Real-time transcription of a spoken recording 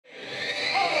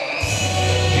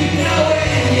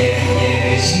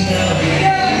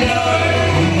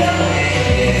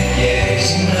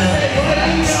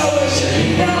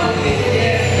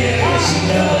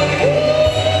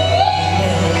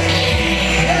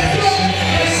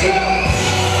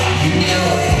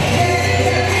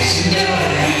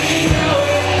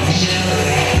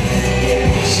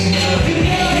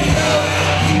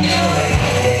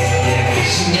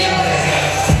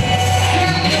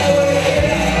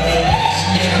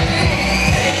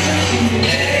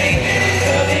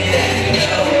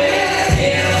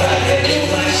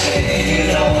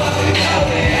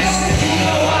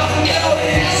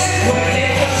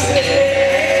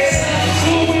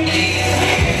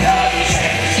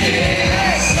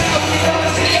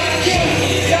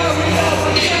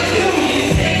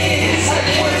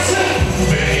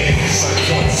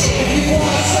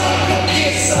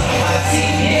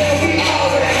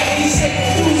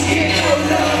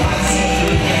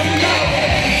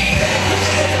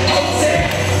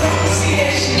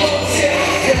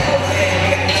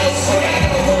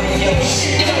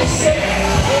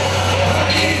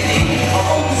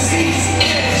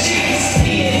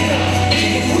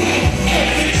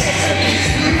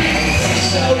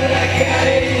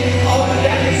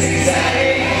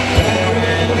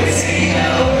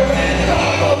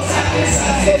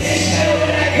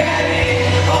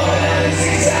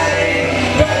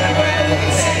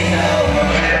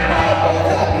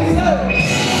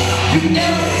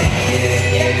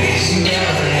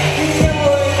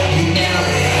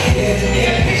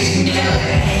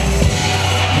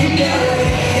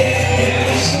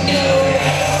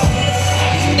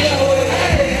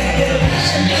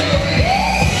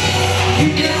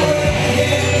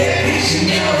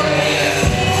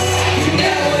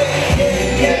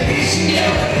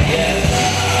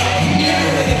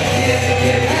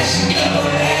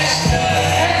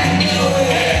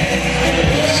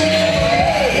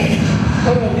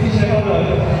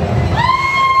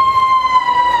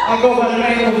I go by the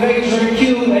name of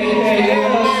Adrian, aka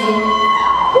Hustle.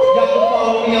 Y'all can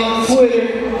follow me on Twitter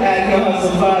at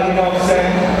 @Hustle5, you know what I'm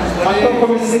saying? I come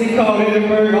from a city called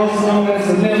Edinburgh, also known as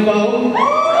the Limbo. You know what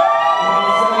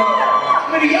I'm saying?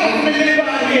 How many of y'all from the Limbo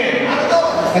out here?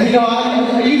 And you know,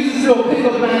 I use this little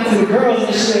pickup line to the girls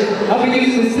and shit. I've been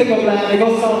using this pickup line, they go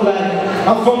something like,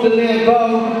 I'm from the Limbo,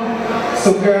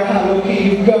 so girl, how low can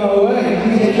you go? Hey,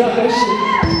 you can drop that shit.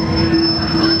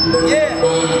 Yeah.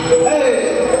 Hey.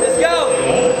 Let's go.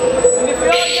 And if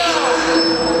y'all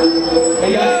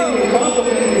Hey, y'all see me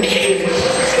complimenting this shit.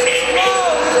 Come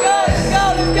on, let's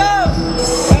go.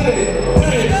 Hey,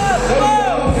 hey. Let's go.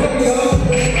 Here we go.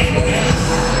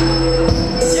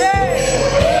 Yeah.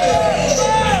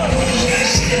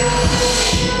 Let's go.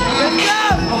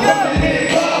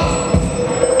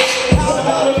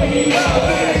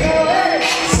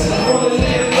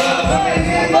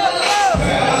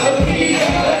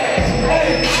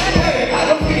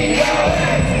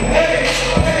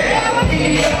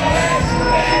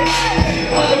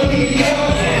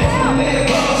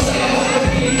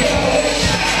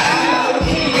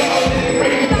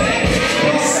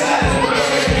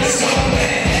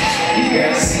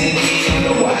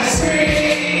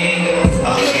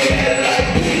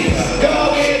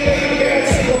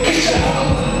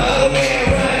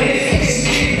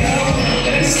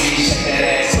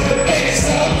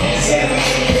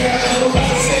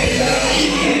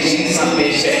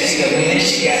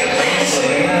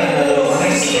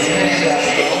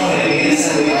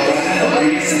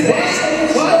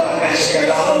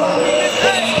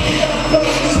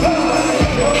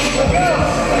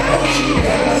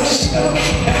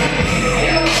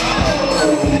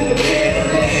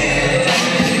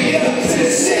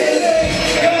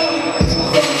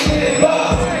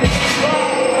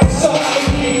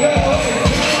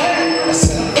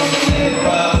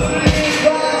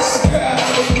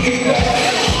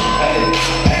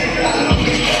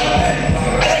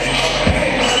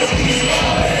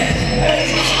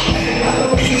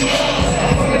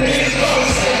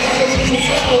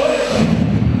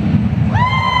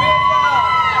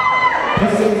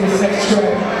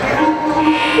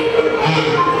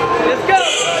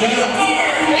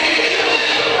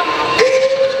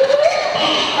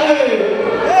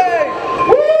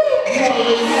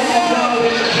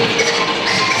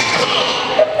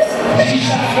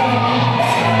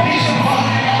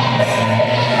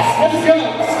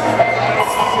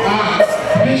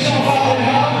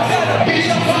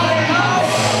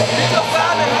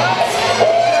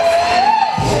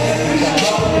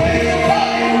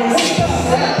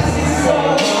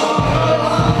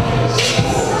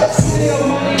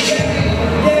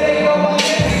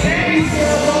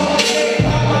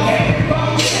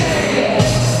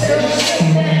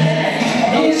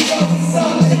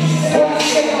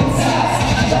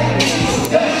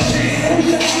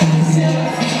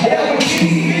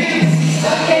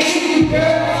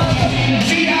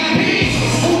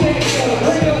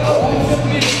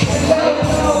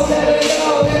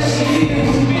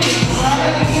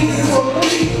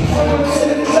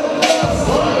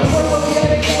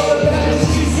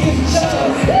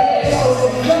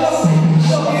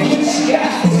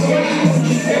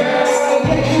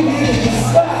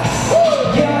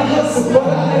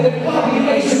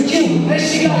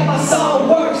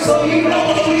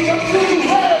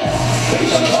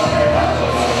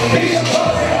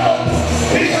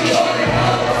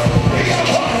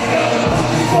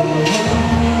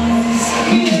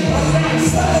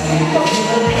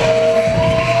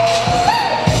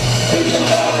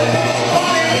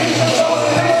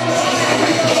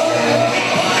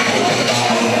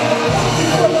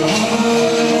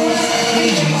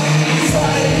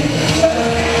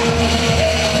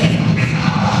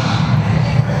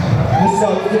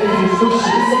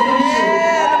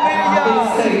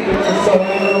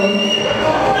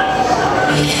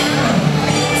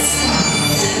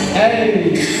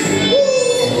 Hey.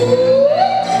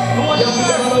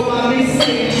 Y'all know my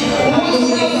music. Who wants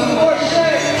to know some more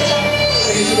shit?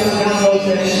 Make sure y'all download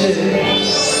that shit.